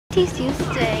It's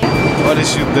Youth Day. What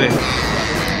is Youth Day?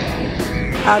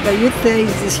 The Youth Day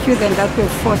is the student that will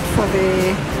fought for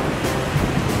the...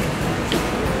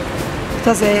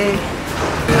 This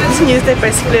Youth Day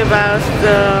basically about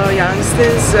the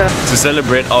youngsters. To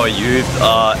celebrate our youth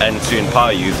and to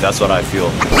empower youth, that's what I feel.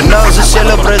 Now it's just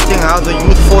celebrating how the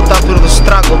youth fought up through the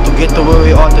struggle to get to where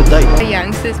we are today. The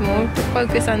youngsters more to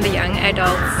focus on the young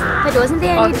adults. But wasn't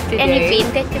there an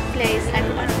event that took place like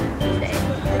on Monday?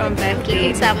 From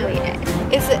Berkeley. Somewhere.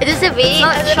 It is a very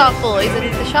shuffle. Is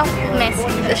it the shuffle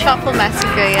Massacre. The shuffle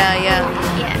massacre? Yeah.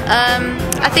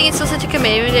 I think it's also to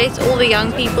commemorate all the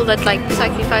young people that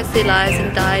sacrificed their lives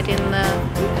and died in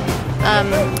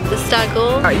the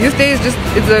struggle. Youth Day is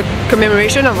it's a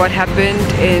commemoration of what happened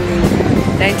in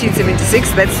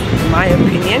 1976. That's my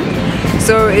opinion.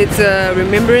 So it's a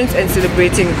remembrance and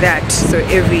celebrating that. So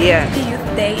every year.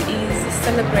 Youth Day is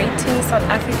celebrating South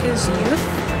Africa's youth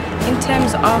in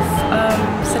terms of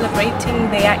celebrating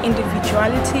their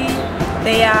individuality,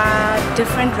 their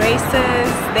different races,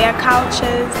 their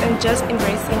cultures, and just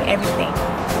embracing everything.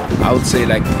 I would say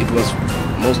it was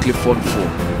mostly fought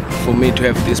for me to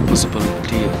have this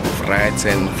possibility of rights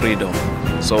and freedom.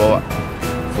 So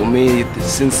for me,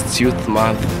 since it's Youth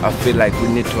Month, I feel like we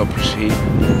need to appreciate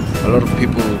a lot of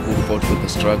people who fought for the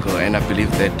struggle, and I believe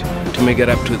that to make it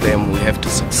up to them, we have to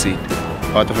succeed.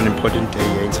 Part of an important day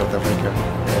here in South Africa,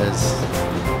 as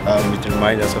it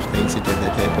reminds us of the incident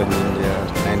that happened in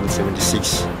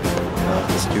 1976.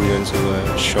 The students who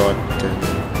were shot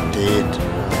and dead,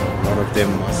 one of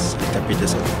them was Peter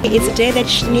Peterson. It's a day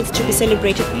that needs to be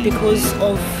celebrated because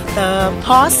of the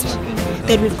past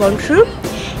that we've gone through,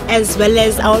 as well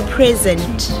as our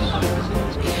present.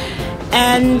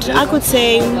 And I could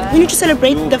say we need to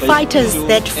celebrate the fighters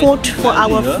that fought for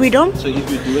our freedom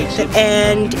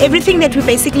and everything that we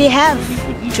basically have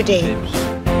today.